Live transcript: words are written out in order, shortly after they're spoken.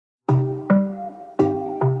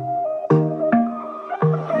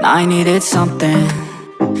I needed something,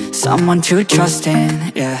 someone to trust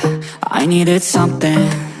in, yeah. I needed something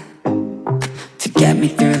to get me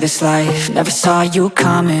through this life. Never saw you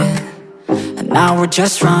coming, and now we're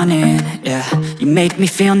just running, yeah. You make me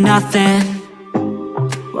feel nothing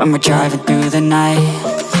when we're driving through the night.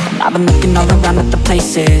 And I've been looking all around at the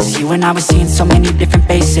places you and I were seeing so many different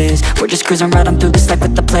faces. We're just cruising right on through this life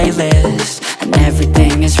with the playlist, and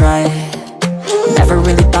everything is right. Never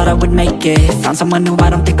really thought I would make it. Found someone who I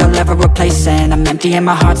don't think I'll ever replace, and I'm empty in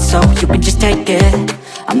my heart, so you can just take it.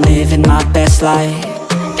 I'm living my best life,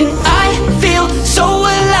 and I feel so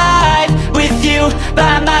alive with you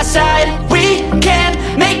by my side. We can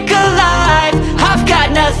make a life. I've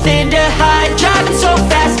got nothing to hide. Driving so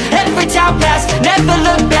fast, every town pass, never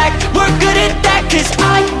look back. We're good at that, 'cause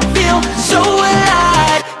I feel so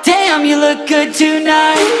alive. Damn, you look good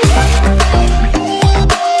tonight.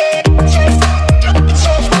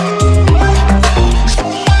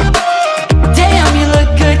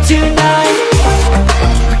 Tonight,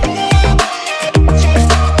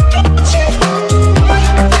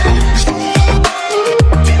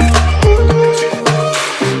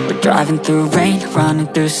 we're driving through rain, running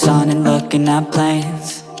through sun, and looking at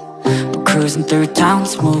planes. We're cruising through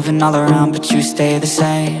towns, moving all around, but you stay the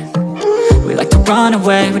same. We like to run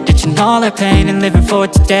away, we're ditching all our pain and living for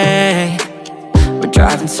today. We're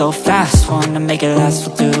driving so fast, wanna make it last,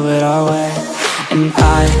 we'll do it our way. And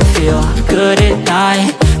I feel good at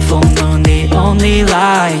night, full moon the only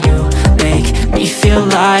lie. You make me feel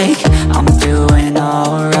like I'm doing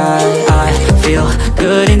alright. I feel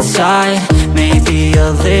good inside, maybe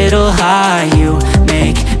a little high. You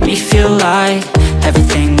make me feel like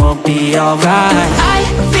everything will be alright. I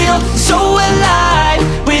feel so alive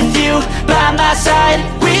with you by my side.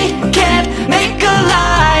 We can make a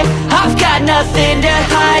life. I've got nothing to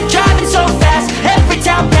hide. Driving so fast, every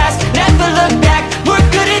town pass, never look back. We're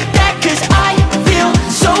good at that, 'cause I feel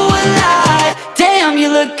so alive. Damn, you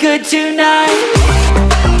look good tonight.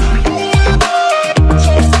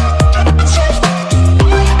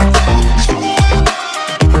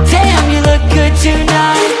 Damn, you look good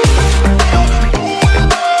tonight.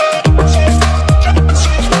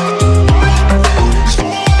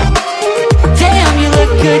 Damn, you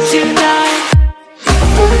look good tonight.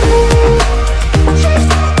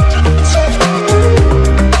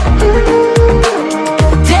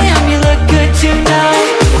 Damn, you look good tonight.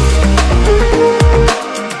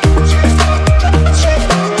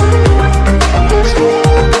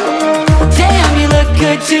 Damn, you look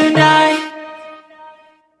good tonight.